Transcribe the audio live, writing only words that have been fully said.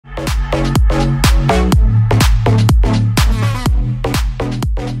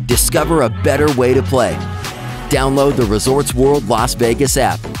discover a better way to play. Download the Resorts World Las Vegas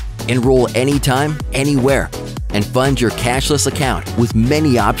app. Enroll anytime, anywhere, and fund your cashless account with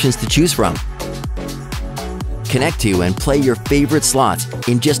many options to choose from. Connect to and play your favorite slots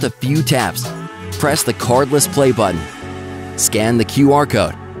in just a few taps. Press the cardless play button. Scan the QR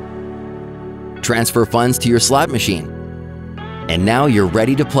code. Transfer funds to your slot machine. And now you're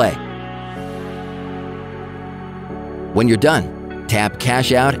ready to play. When you're done, tap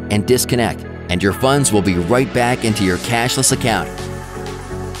Cash Out and disconnect, and your funds will be right back into your cashless account.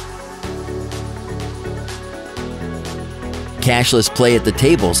 Cashless play at the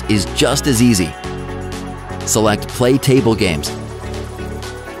tables is just as easy. Select Play Table Games.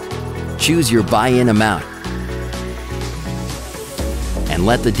 Choose your buy-in amount. And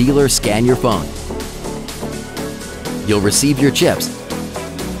let the dealer scan your phone. You'll receive your chips.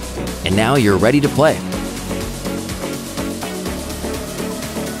 And now you're ready to play.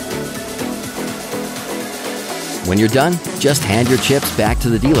 When you're done, just hand your chips back to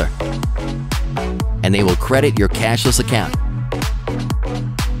the dealer, and they will credit your cashless account.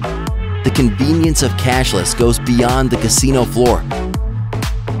 The convenience of cashless goes beyond the casino floor.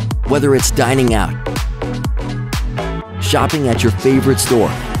 Whether it's dining out, shopping at your favorite store,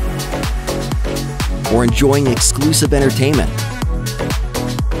 or enjoying exclusive entertainment,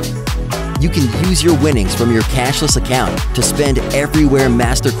 you can use your winnings from your cashless account to spend everywhere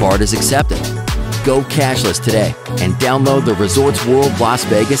MasterCard is accepted. Go cashless today and download the Resorts World Las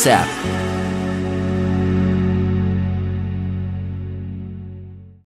Vegas app.